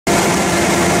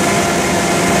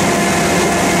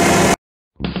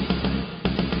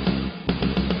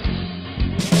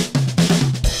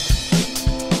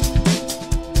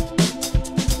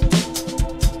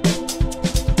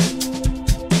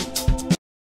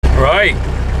Right,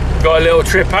 got a little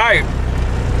trip out.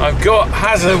 I've got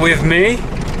Hazza with me.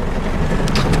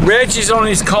 Reg is on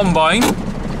his combine.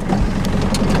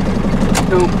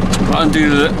 Oh, undo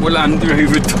the Land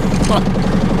Rover door.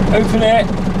 Open it.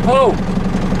 Oh.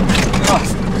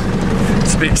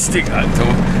 It's a bit stick, that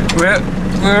door.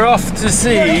 We're off to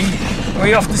see. Are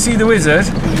we off to see the wizard?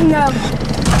 No.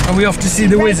 Are we off to see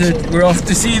the wizard? We're off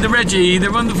to see the Reggie,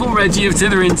 the wonderful Reggie of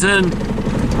Titherington.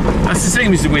 That's the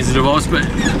same as the Wizard of Oz, but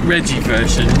Reggie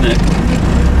version, isn't it?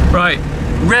 Right,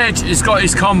 Reg has got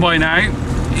his combine out.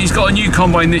 He's got a new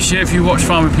combine this year. If you watch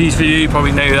Farmer P's video, you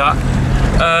probably know that.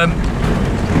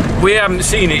 We haven't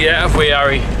seen it yet, have we,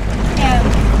 Harry?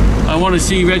 No. I want to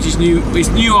see Reggie's new. It's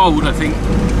new old, I think.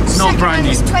 It's not brand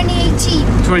new. It's 2018.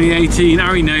 2018.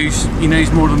 Harry knows. He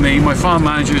knows more than me. My farm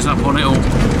manager is up on it all.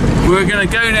 We're going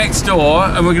to go next door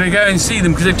and we're going to go and see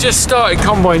them because they've just started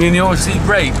combining the oilseed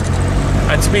rape.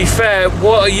 And to be fair,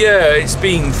 what a year it's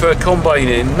been for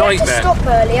combining. Nightmare. They had to stop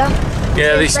earlier.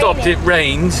 Yeah, they stopped. It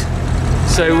rained.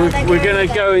 So we're going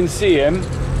to go and see him.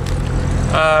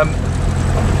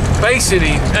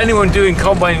 Basically, anyone doing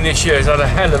combining this year has had a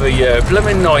hell of a year.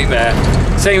 Blooming nightmare.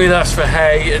 Same with us for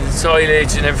hay and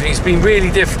silage and everything. It's been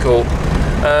really difficult.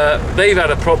 They've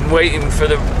had a problem waiting for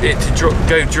it to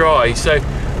go dry. So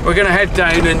we're going to head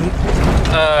down and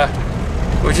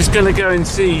we're just going to go and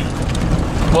see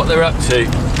what they're up to.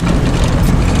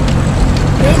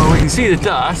 Well, we can see the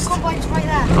dust. Combine's right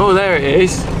there. Oh, there it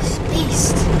is. It's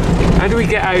beast. How do we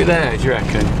get out there, do you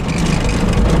reckon?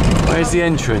 Where's the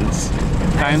entrance?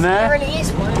 Down there? There really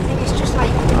is one. I think it's just like...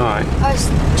 Alright. Oh, it's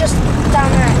just down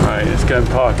there. Right, let's go and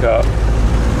park up.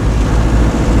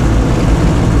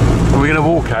 Are we going to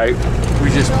walk out? We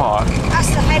just park. That's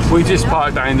the head. We just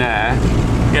park down there.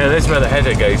 Yeah, that's where the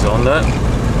header goes on, look.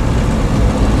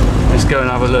 Let's go and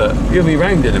have a look. He'll be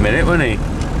round in a minute, won't he?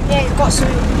 Yeah, it's got some...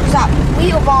 Is that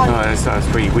wheat or barley? Oh, that's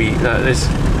pretty wheat. Look,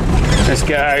 let's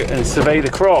get out and survey the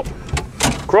crop.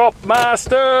 Crop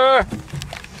master!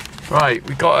 Right,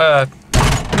 we got a...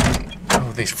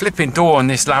 Oh, this flipping door on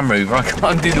this Land Rover. I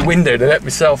can't do the window to let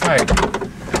myself out. I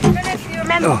don't know if you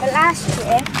remember, but last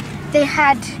year they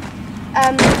had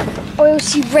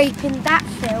oilseed rape in that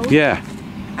field. Yeah.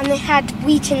 And they had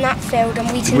wheat in that field and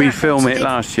wheat in We that field. filmed it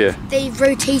last year. They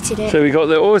rotated it. So we got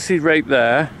the oilseed rape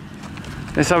there.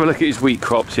 Let's have a look at his wheat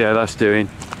crops. Yeah, that's doing.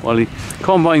 Well, the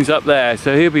combine's up there,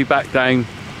 so he'll be back down.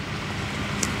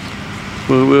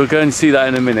 We'll go and see that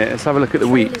in a minute. Let's have a look at the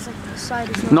wheat.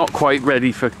 Not quite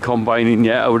ready for combining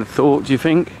yet, I would have thought, do you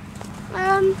think?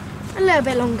 A little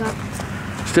bit longer.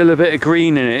 Still a bit of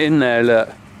green in it, isn't there, look?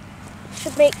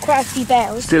 Should make quite a few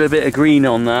bales. Still a bit of green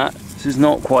on that. This is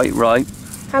not quite right.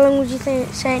 How long would you say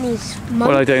it needs? Month?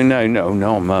 Well, I don't know. No,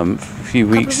 not a month. A few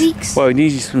weeks. Couple of weeks? Well, it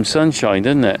needs some sunshine,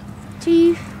 doesn't it?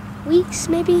 2 weeks,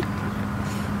 maybe?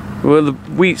 Well, the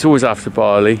wheat's always after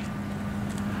barley.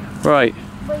 Right.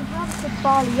 Well, you harvested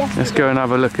barley yesterday. Let's go and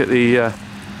have a look at the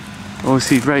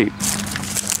oilseed rape.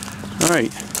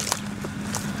 Alright.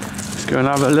 Let's go and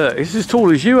have a look. It's as tall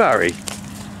as you, Harry.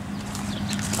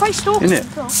 Quite stalky. Isn't it?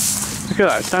 Look at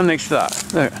that. Stand next to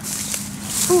that. Look.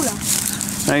 Taller.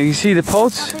 Now you see the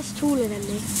pods? That is taller than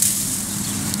me.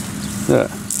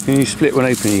 Look. When you split one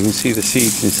open, you can see the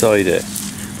seeds inside it.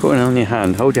 Put one on your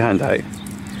hand. Hold your hand out.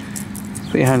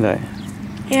 Put your hand out.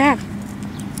 Yeah.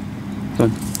 Come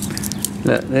on.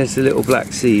 Look, there's the little black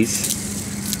seeds.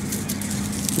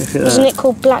 Look at that. Isn't it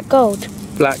called black gold?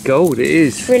 Black gold, it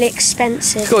is. It's really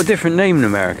expensive. It's got a different name in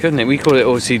America, doesn't it? We call it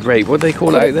oilseed rape. What do they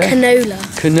call it out there? Canola.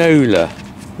 Canola.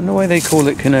 I wonder why they call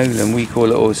it canola and we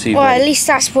call it oilseed Well, rape. at least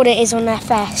that's what it is on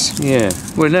FS. Yeah.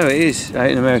 Well, no, it is. Out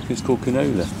in America, it's called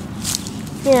canola.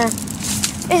 Yeah.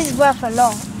 This is worth a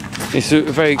lot. It's a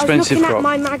very expensive I was looking crop. at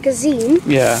my magazine.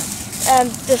 Yeah.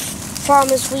 The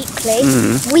Farmers Weekly.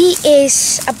 Mm. Wheat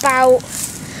is about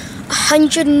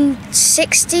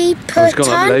 160 per It's gone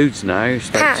up tonne. loads now. It's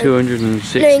like Pound.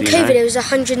 260 No, in COVID now. it was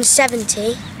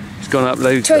 170. It's gone up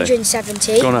loads though.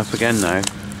 270. It's gone up again now.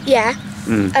 Yeah.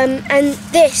 Mm. And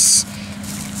this,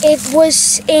 it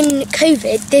was in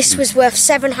COVID, this was worth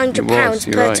 £700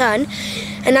 you're per right. tonne.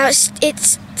 And now it's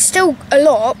still a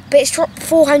lot, but it's dropped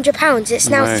 £400. It's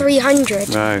now Wow. 300.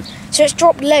 Wow. So it's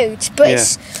dropped loads, but Yeah.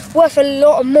 it's worth a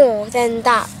lot more than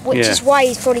that, which Yeah. is why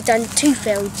he's probably done 2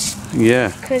 fields.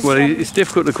 Yeah. 'Cause, Well, it's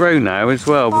difficult to grow now as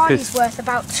well Barley's because worth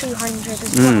about 200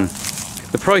 as well.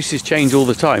 the prices change all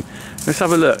the time. Let's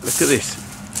have a look. Look at this.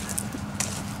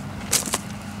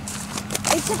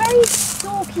 It's a very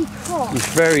stalky crop. It's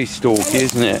very stalky,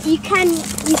 isn't it? You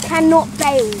cannot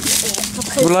bale it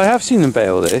because Well, I have seen them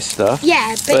bale this stuff.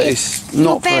 yeah, but but it's your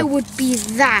not bale for... would be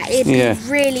that. It'd Yeah. be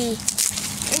really.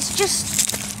 It's just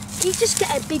You just get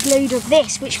a big load of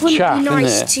this, which wouldn't Chaff, be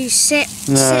nice innit? to sit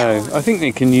No, on. I think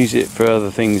they can use it for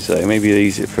other things though. Maybe they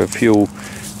use it for fuel,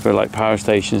 for like power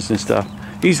stations and stuff.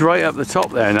 He's right up the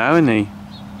top there now, isn't he?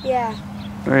 Yeah.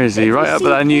 Where is he? But Right you up at see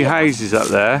that new here- houses up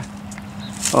there.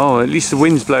 Oh, at least the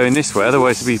wind's blowing this way,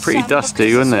 otherwise it'd be pretty Sam, dusty,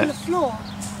 because wouldn't it's it? on the floor.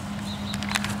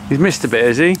 He's missed a bit,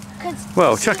 has he? 'Cause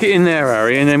Well, chuck it in there,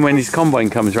 Harry, and then when his combine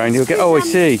comes round, he'll get. Oh, I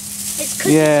see. It's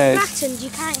because Yeah, it's flattened, you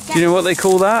can't get Do you know what they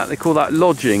call that? They call that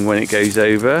lodging when it goes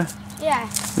over. Yeah.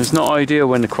 It's not ideal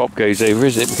when the crop goes over,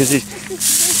 is it? Because it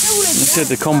It's all in said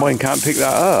the there. combine can't pick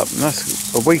that up. And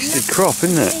that's a wasted crop,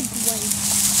 isn't it? Big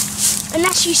one.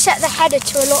 Unless you set the header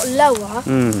to a lot lower,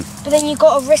 Mm. but then you've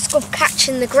got a risk of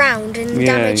catching the ground and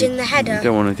Yeah, damaging the You header.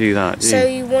 don't want to do that, do So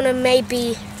you? you want to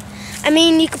maybe, I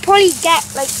mean, you could probably get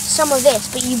like some of this,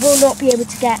 but you will not be able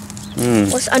to get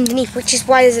Mm. what's underneath, which is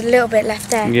why there's a little bit left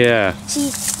there. Yeah, See,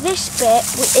 this bit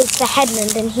is the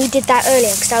headland, and he did that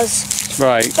earlier because I was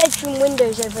right. bedroom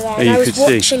windows over there, Oh, and you I was could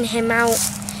see. watching him out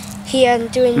here and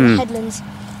doing the headlands.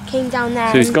 Came down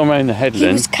there. So he's and gone round the he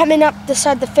headland. was coming up the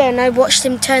side of the field, and I watched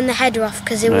him turn the header off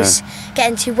because it was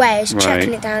getting too wet. I was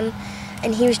checking Right. it down,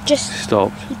 and he was just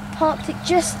Stopped. he parked it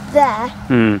just there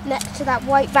Hmm. next to that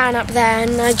white van up there,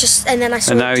 and then I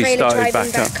saw And the now he trailer started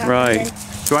driving back up. and Right. then-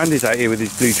 So Andy's out here with his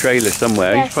blue trailer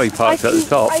somewhere. Yes, He's probably parked I at the think-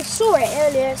 top. I saw it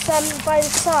earlier. It's by the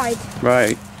side.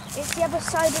 Right. It's the other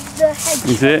side of the hedge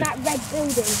Is from it? that red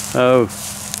building. Oh,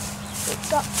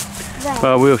 It's up there.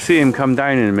 well, we'll see him come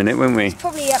down in a minute, won't we?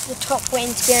 Probably up the top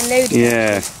waiting to be unloaded.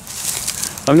 Yeah.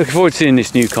 I'm looking forward to seeing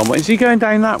this new combine. Is he going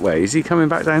down that way? Is he coming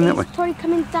back down that way? He's probably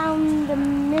coming down the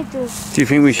middle. Do you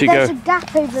think we should There's go? a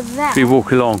gap over there. We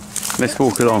walk along. Let's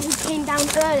walk along. He came down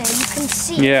earlier. You can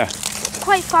see it. Yeah. It's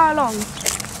quite far along.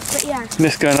 But yeah.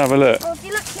 Let's go and have a look. Well, if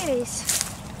you look here, it's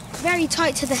very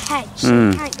tight to the hedge, so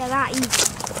Hmm. you can't get that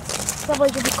easy.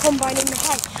 Otherwise, you'll be combine in the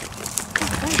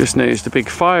hedge. Just noticed a big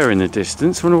fire in the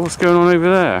distance. Wonder what's going on over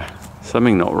there.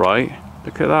 Something not right.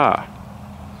 Look at that.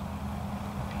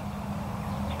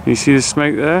 Can you see the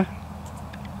smoke there?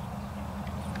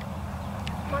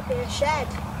 Might be a shed.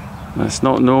 That's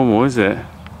not normal, is it?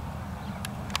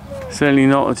 Certainly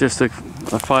not just a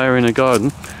fire in a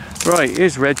garden. Right,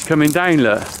 here's Reg coming down,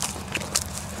 look.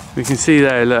 We can see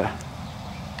there, look.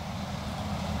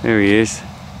 There he is.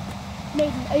 Made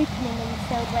an opening in the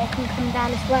field where it can come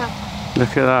down as well.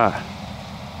 Look at that.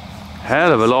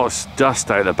 Hell of a lot of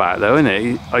dust out the back though, isn't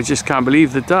it? I just can't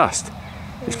believe the dust.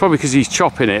 It's probably because he's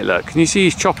chopping it, look. Can you see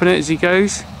he's chopping it as he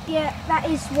goes? Yeah, that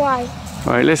is why.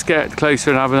 Right, let's get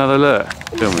closer and have another look.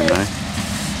 Don't we now?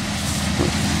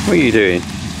 What are you doing?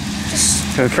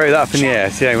 Just Go throw that up in the air,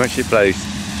 see how much it blows.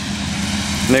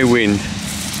 No wind.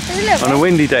 there's a little On a bit.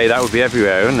 windy day that would be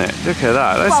everywhere, wouldn't it? Look at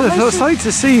that. Well, That's most a sight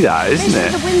to see that, Most isn't of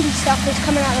it? the windy stuff is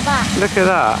coming out the back. Look at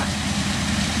that.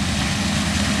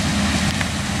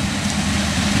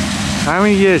 How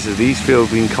many years have these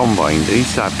fields been combined? They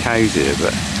used to have cows here,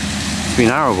 but it's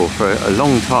been arable for a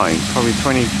long time, probably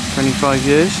 20, 25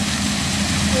 years.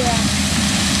 Yeah.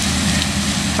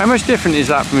 How much different is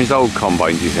that from his old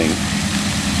combine, do you think?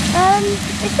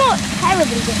 It's not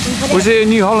terribly different, but Was it a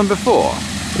New Holland before?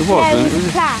 It was, no, it wasn't was a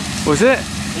it? class. Was it?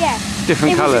 Yeah.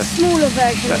 Different It colour. was a smaller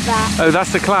version of that. Oh,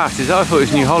 that's the class, is it? I thought it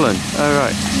was New Holland. Oh,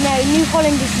 right. No, New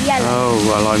Holland is yellow. Oh,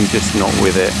 well, I'm just not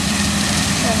with it.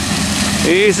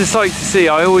 It is a sight to see.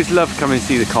 I always love coming to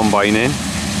see the combining.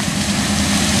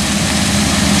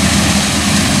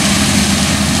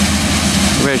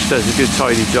 Reg does a good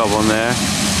tidy job on there.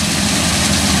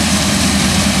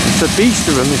 It's a beast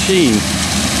of a machine.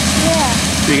 Yeah.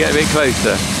 Should we get a bit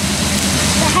closer?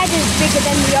 The head is bigger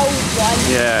than the old one.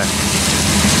 Yeah.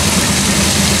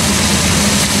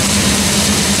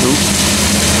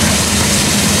 Oop.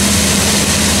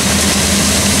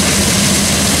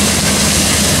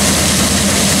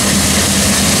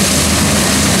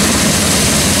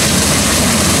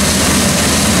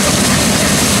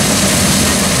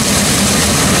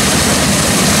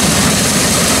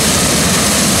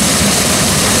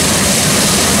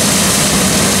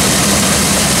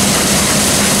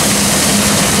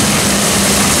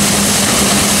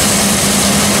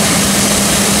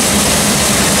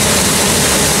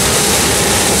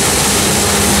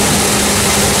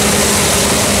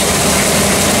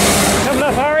 Coming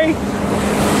up, Harry.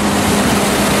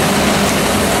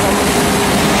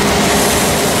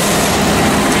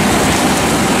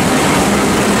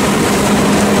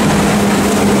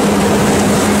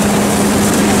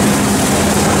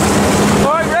 All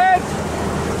right, Red.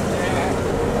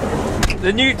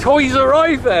 The new toys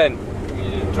arrived then.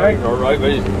 Alright,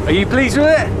 but Are you pleased with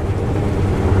it?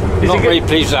 Is not it very good?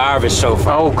 pleased with the harvest so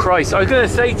far. Oh Christ, I was going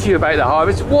to say to you about the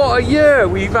harvest, what a year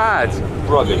we've had.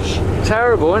 rubbish.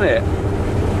 Terrible, isn't it?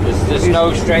 There's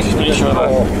no strength in the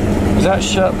straw. Is that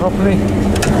shut properly?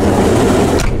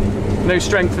 No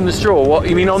strength in the straw. What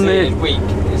you mean on the? It's weak.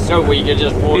 It's so weak. It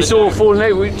just falls. It's all falling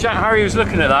out. Jack Harry was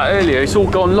looking at that earlier. It's all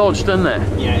gone lodged, isn't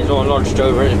it? Yeah, it's all lodged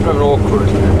over. It's blooming awkward.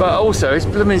 But also, it's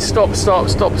blooming stop, start,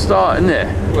 isn't it?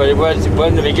 Well, it was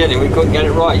in the beginning. We couldn't get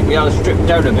it right. We had to strip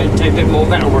down a bit, take a bit more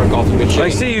metalwork off the machine. I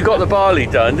see you got the barley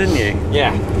done, didn't you?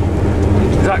 Yeah.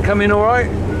 Does that come in all right?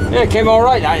 Yeah, it came all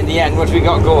right that in the end once we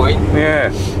got going.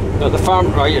 Yeah. But the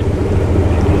farm, right,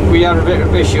 we had a bit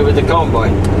of issue with the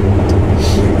combine.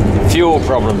 Fuel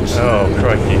problems. Oh,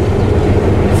 crikey.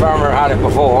 The farmer had it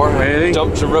before. Really?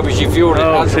 Dumped some rubbishy fuel in.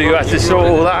 Oh, so you had to sort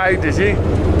all that out, did you?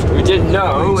 We didn't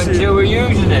know until we were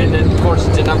using it, and of course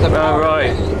it didn't have the power. Oh,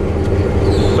 right.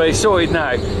 But it's sorted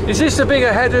now. Is this a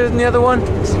bigger header than the other one?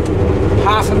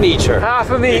 Half a metre. Half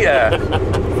a metre.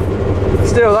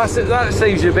 Still, that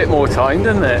saves you a bit more time,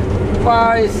 doesn't it?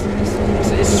 Well, it's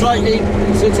a slightly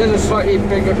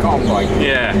bigger combine.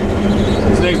 Yeah.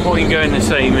 There's no point in going the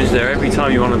same, is there? Every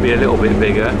time you want to be a little bit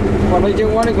bigger. Well, I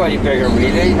didn't want to go any bigger,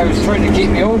 really. I was trying to keep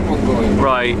my old one going.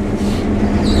 Right.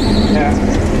 Yeah.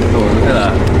 Oh, look at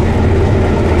that.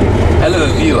 Hell of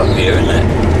a view up here, isn't it?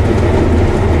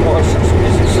 Well,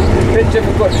 it's a bit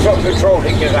difficult to control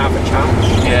it, give half a chance.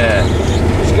 Yeah.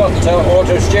 It's got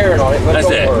auto steering on it, but That's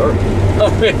don't it. hurt. Oh,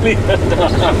 really?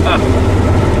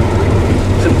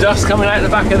 Some dust coming out the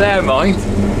back of there, mind.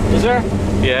 Is there?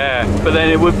 Yeah, but then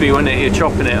it would be, wouldn't it? You're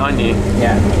chopping it, aren't you?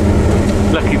 Yeah.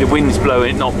 Lucky the wind's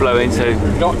blowing, not blowing, so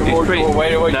Not the more pretty,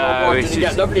 away no, it's get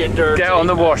just lovely and dirty. get on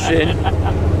the washing. You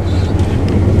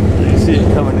see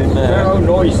it coming in there. No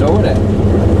noise though, isn't it?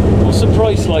 What's the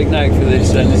price like now for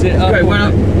this then? Is it up? It went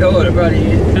up. Oh, the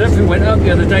bloody. Everything went up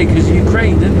the other day because of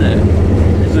Ukraine, didn't it?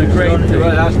 It's a great thing.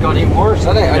 Well, that's gone even worse,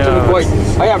 hasn't it? I No, don't quite.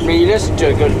 I haven't really listened to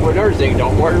it because when everything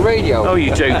don't work the radio. Oh,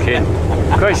 you're joking.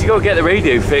 Christ, you got to get the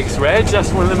radio fixed, Reg.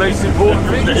 That's one of the most important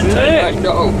things, isn't I it?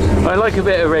 know. I like a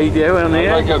bit of radio on I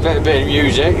here. like a bit of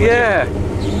music. Yeah.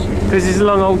 Because it's a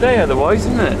long old day otherwise,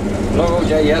 isn't it? Long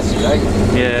day yesterday.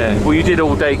 Yeah. Well, you did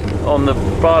all day on the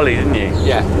barley, didn't you?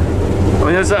 Yeah. I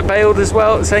mean, was that baled as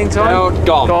well at the same time? No,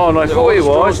 gone. Gone, I thought it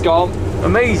was. Gone.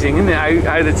 Amazing, isn't it?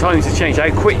 How the times have changed, how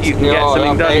quick you can get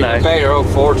something done now. Baylor Oak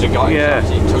Fords have got Yeah.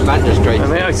 tremendous great. I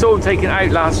mean, I saw them taken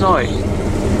out last night.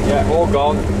 Yeah, all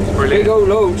gone. Brilliant. Big old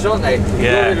loads, aren't they?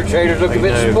 Yeah. The little trailers look a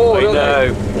bit know, small, I don't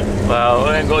know. Well,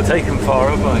 I ain't got to take them far,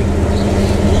 have I?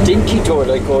 they? Dinky toy,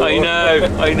 they call it.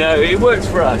 I know. It works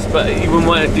for us, but you wouldn't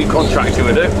want to do contracting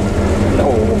with it.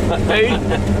 No. Hey?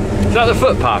 Is that the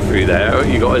footpath through there?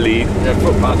 You got to leave. The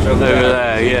footpaths over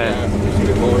there, yeah. It's a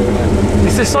bit more,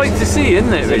 It's a sight to see,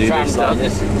 isn't it? It's Really, a tram this line, stuff.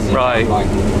 this is a Right. tram line.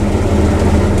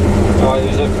 Oh,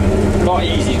 it was not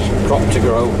easy crop to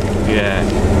grow. Yeah.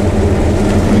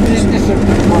 This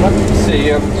one up to see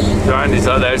So Andy's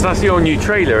up there. So that's your new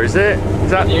trailer, is it? Is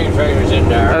that? new trailers in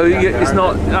there. Oh, it's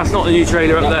not. That's not the new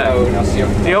trailer up there. No, that's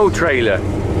The old trailer.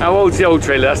 How old's the old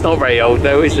trailer? That's not very old,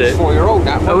 though, is it? 4-year-old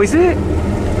that one. Oh, is it?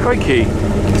 Crikey.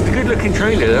 It's a good-looking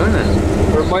trailer, though, isn't it?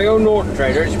 For my own Norton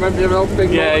trailers, remember them old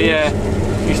big Yeah, Nortons? yeah.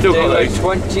 You still They're got like those?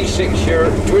 26 or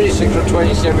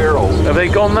 27-year-old. Have they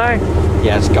gone now?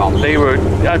 Yeah, it's gone. They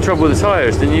had trouble with the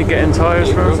tyres, didn't you? Getting tyres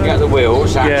You for couldn't get the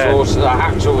wheels, axles, Yeah. the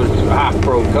axle was half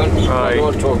broken. I Right. don't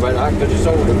want to talk about that because it's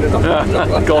old. Isn't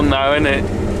it? Gone now, isn't it?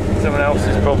 Someone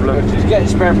else's problem. Just getting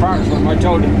spare parts for them. I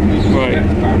told him we could Right. get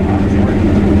spare parts for it.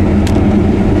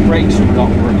 Brakes are not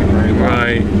working very well.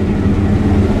 Right.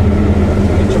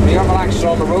 If you have an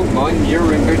accident on the road, mind,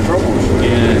 you're in big trouble.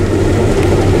 Yeah.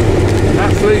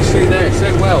 That flows through there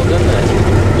so well, doesn't it?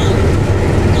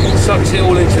 Sucks it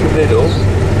all into the middle.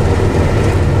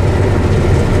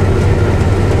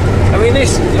 I mean,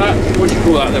 what do you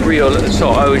call that, the reel at the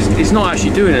top, it's not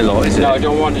actually doing a lot, is it? No, I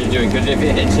don't want it to do it because if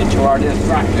it hits it too hard, it'll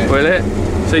crack it. Will it?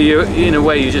 So you, in a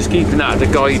way, you're just keeping that to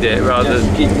guide it rather Just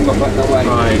than... keep them up at the way.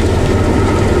 Right.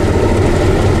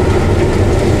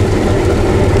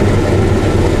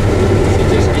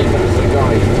 Just keep it as a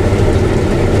guide.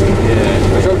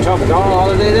 Yeah. So Tom gone on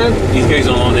holiday then? He goes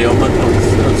on holiday on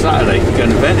Saturday, going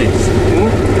to Venice.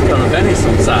 Going to Venice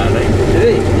on Saturday. Did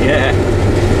he? Yeah.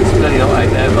 It's bloody hot out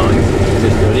there, mind.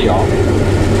 Just really hot.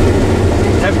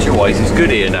 Temperature-wise, it's good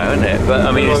here now, isn't it? But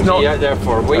I mean, it's not out there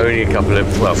for a week. only a couple of,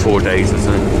 4 days or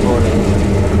something.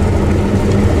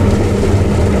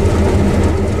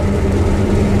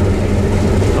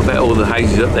 I bet all the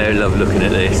houses up there love looking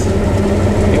at this.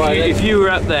 If you were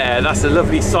up there, that's a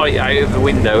lovely sight out of the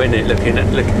window, isn't it?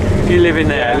 If you live in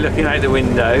there, looking out the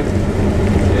window,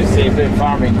 You see a bit of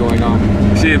farming going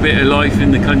on. see a bit of life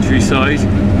in the countryside.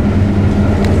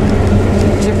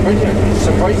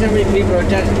 surprising how many people are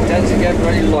dead to get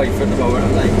ready life at the moment,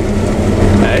 aren't they?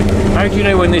 Hey, how do you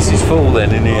know when this is full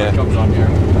then in here? It comes on here.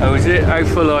 Oh, is it? How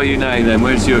full are you now then?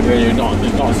 Where's your... It's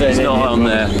not saying It's not on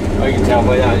there. I can tell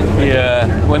by that.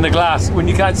 Yeah, when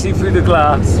you can't see through the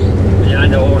glass. Yeah, I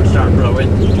know when it starts blowing.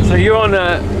 So you're on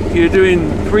you're doing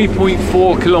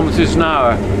 3.4 kilometres an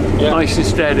hour, Yeah. nice and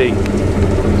steady.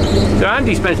 So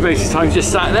Andy spends most of his time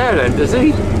just sat there then, does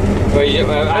he?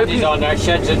 Well, Andy's on there,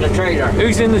 Shed's in the trailer.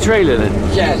 Who's in the trailer then?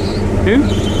 Shed. Who?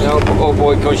 No, old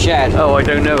boy called Shed. Oh, I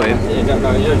don't know him. You don't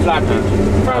know, he's a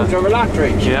Latridge. Friends over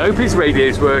Latridge. Yeah, I hope his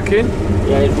radio's working.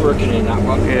 Yeah, he's working in that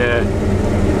one. Yeah.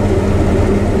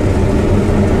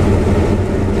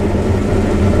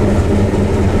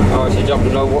 Oh, it's a job to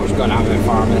know what's going to happen in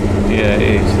farming. Yeah, it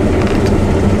is.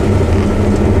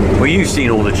 Well, you've seen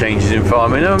all the changes in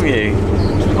farming, haven't you?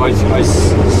 I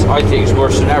think it's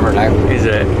worse than ever now. Is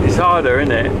it? It's harder,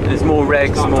 isn't it? There's more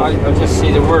regs, more... I just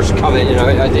see the worst coming, you know.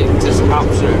 I think just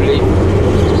absolutely.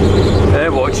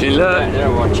 They're watching, look. Yeah,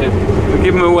 they're watching. We'll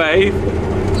give them a wave.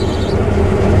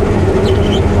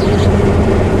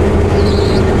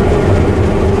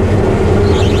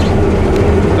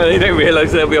 But they don't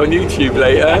realise they'll be on YouTube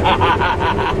later.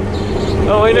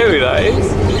 Oh, I know who that is.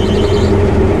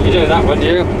 You know that one, do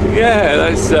you? Yeah,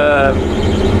 that's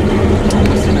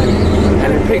what's her name?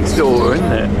 Helen Pick's daughter,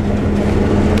 isn't it?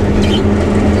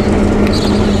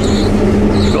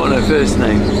 Forgotten her first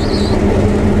name.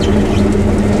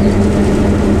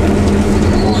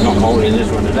 Oh, not holding this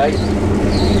one today.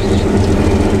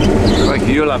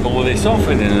 Crikey, you'll have all this off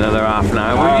in another half an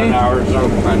hour, won't you? An hour or so,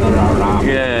 about another hour and a half.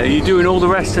 Yeah, are you doing all the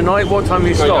rest tonight? What time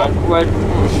you stop?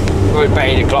 We're about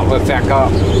 8 o'clock, we'll back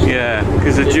up. Yeah,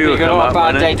 because the dew will It's come a up,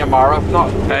 bad day won't it? tomorrow.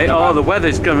 Not Hey, oh, the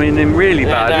weather's coming in really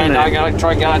bad, I'm isn't it? going to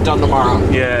try and get that done tomorrow.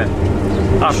 Yeah.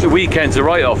 After the weekend's a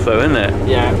write-off though, isn't it?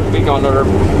 Yeah, we got another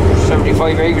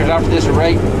 75 acres after this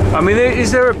rate. I mean, is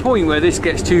there a point where this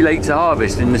gets too late to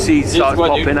harvest and the seeds start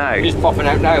popping out? It's popping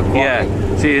out now. Yeah.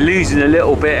 So you're losing a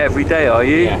little bit every day, are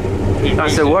you? Yeah.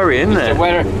 That's a worry, isn't It's it? the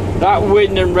weather, that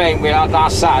wind and rain we had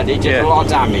last Saturday did Yeah. a lot of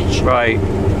damage. Right.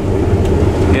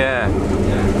 Yeah.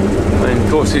 Yeah. And of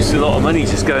course, it's a lot of money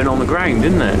just going on the ground,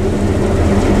 isn't it?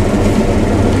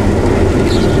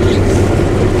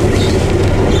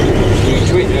 You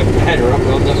tweak the header up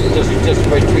on the, just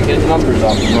by tweaking the numbers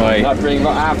up. Right. That bring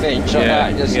about half inch like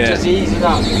Yeah, that, just yeah. ease it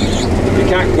up. You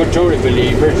can't control it,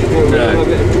 believer, just do a No. little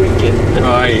bit of tweaking.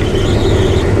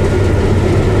 Right.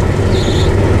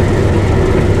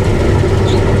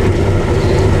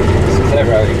 It's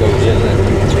clever how it goes, isn't it?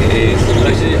 It is.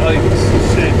 I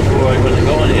said before when I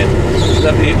got on here,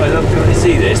 I love coming to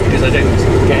see this because I don't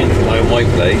get anything like on my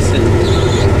place, and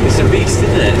it's a beast,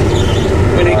 isn't it?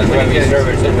 When it We goes-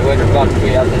 service in the winter months, we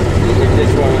had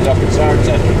this one was up in Sarn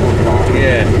Centre.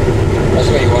 Yeah, That's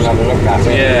where you want to have a look at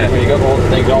it. Yeah. When you got all the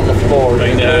things on the floor. I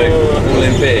you know, all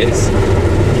in bits.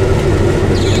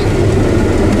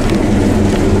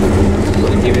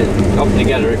 Keep it up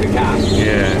together if you can.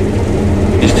 Yeah.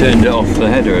 Just turned it off the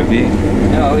header, have you?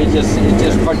 No, it just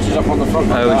bunches up on the front.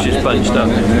 Oh, it's just bunched up,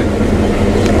 is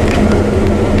it?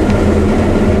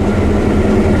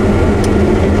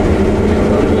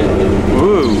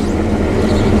 Ooh,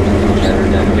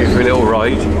 go for a little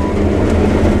ride.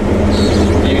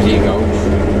 Beauty goes.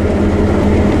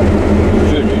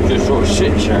 It just sort of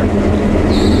sits there.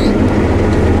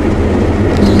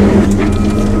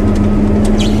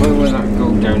 Where will that go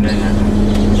down there?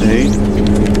 See?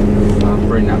 I'll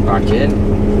bring that back in.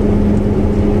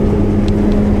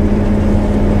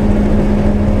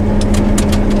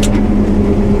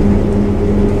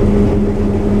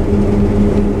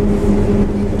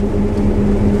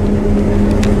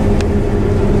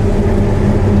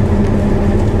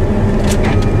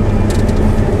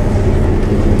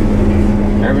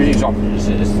 Everything's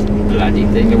opposite this bloody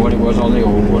thing than what it was on the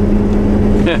old one.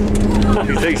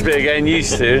 It takes a bit of getting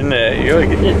used to, isn't it?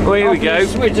 Well, here we go.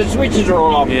 The switches are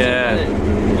all opposite.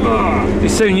 Yeah.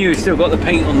 It's so new, it's still got the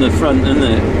paint on the front, isn't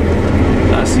it?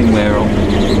 That's in wear on.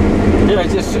 Yeah,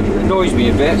 it just annoys me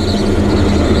a bit.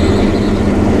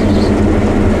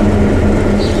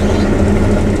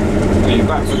 Are you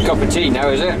back for a cup of tea now,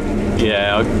 is it?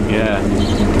 Yeah, yeah.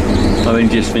 I've only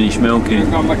just finished milking.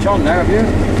 You've got much on there, have you?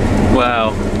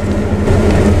 Well,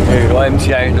 I'll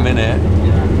empty out in a minute.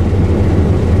 Yeah.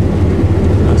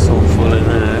 That's all full in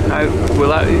there. Will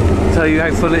that tell you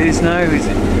how full it is now? Is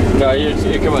it? No, you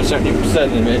come on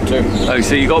 70% in a minute too. Oh,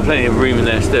 so you got plenty of room in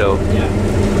there still. Yeah.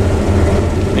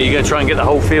 Are you going to try and get the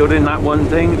whole field in that one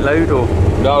thing, load, or?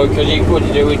 No, because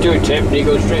we do a tip and he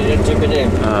goes straight and tip it in.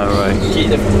 Oh, right.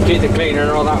 Keep the cleaner and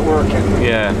all that working.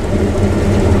 Yeah.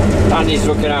 And he's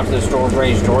looking after the store,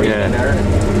 grain store. Yeah.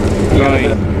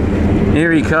 Right.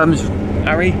 Here he comes.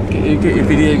 Harry, get your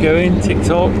video going,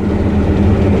 TikTok.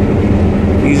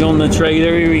 He's on the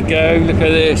trailer, here we go, look at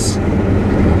this.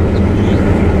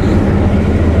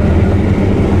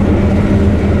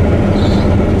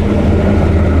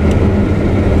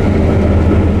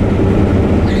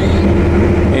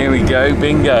 Here we go,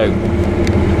 bingo.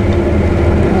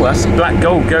 Oh, that's black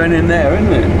gold going in there,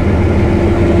 isn't it?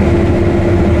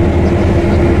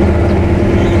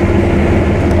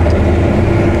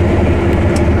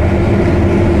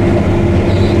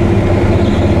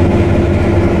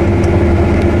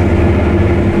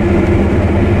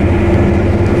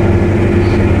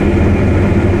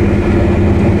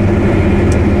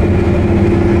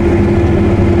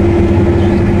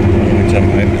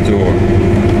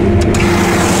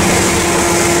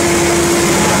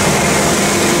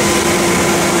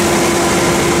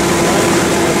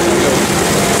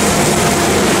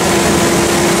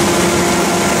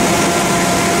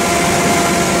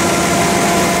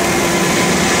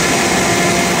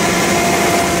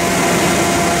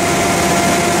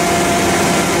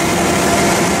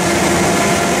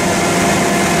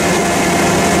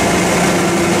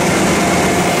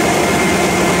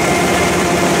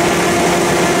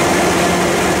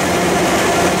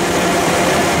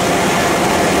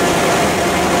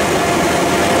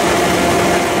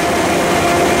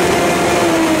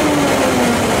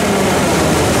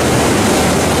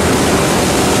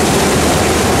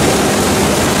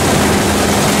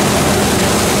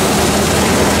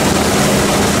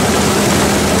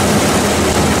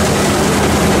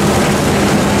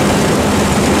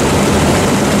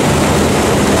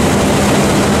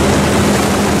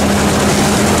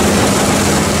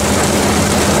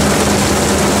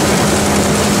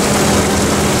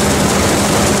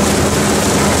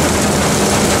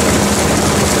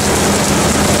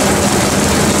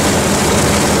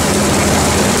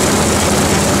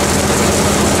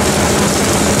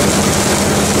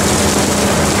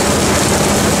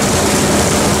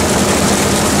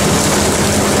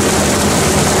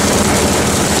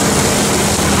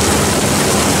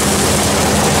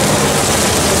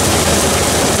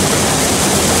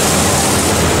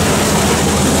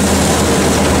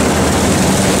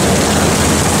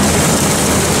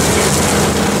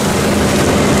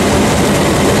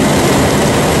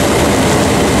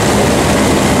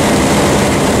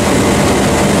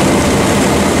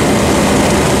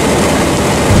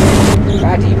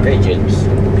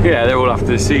 Yeah, they're all after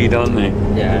the seed, aren't they?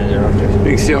 Yeah, they're after.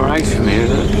 You can see our house from here,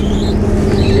 isn't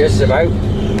it? Yes, about.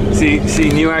 See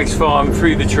New House Farm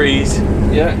through the trees.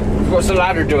 Yeah. What's the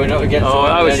ladder doing up against? Oh,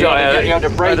 that was right. You had to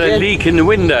break a leak in the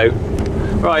window.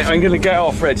 Right, I'm going to get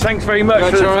off, Reg. Thanks very much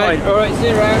for the time. All right, see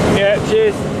you around. Yeah,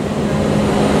 cheers.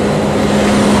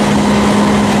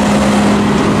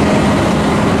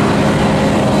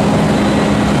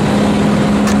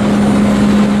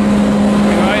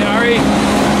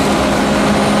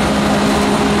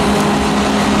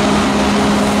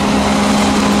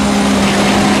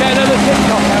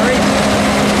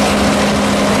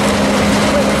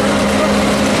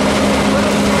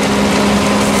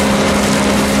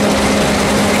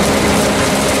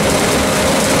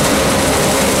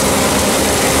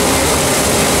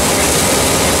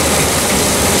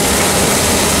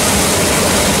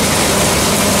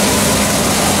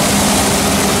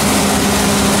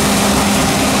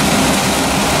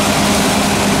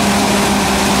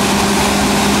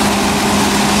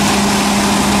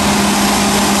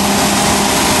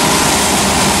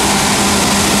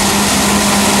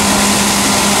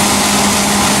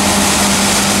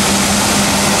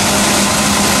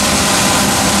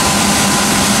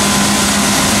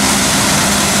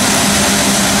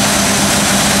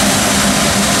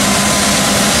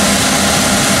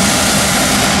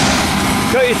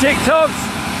 Got your TikToks?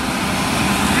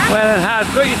 Well and hard.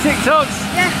 Got your TikToks?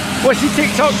 Yeah. What's your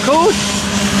TikTok called?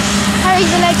 Harry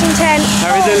the Legend 10.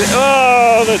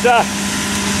 Oh, the dust.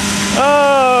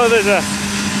 Oh, the dust.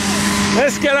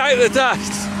 Let's get out the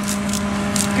dust.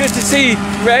 Good to see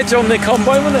Reg on the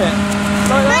combine, wasn't it?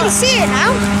 Like I can see it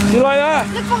now. Do you like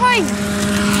that? Look behind.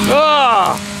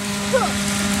 Oh!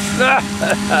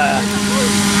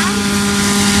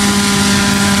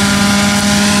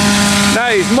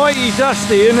 That is mighty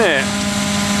dusty, isn't it?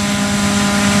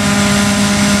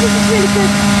 This is really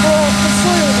good for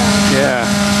soil though. Yeah.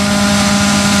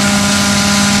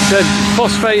 Said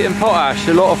phosphate and potash,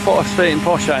 a lot of phosphate and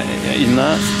potash in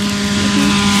that.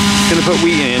 Gonna put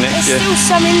wheat in next year. There's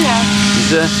still some in there.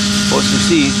 seeds there. What's some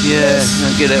seeds? Yeah,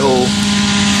 I'll get it all.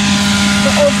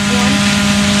 The odd one.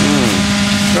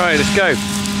 Right, let's go.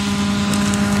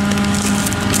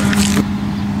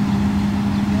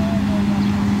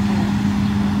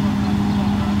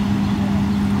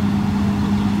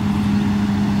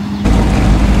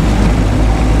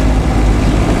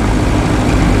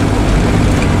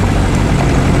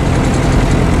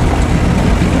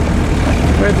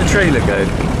 Where'd the trailer go?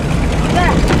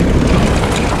 There.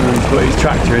 Oh, he's got his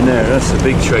tractor in there. That's a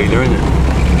big trailer, isn't it?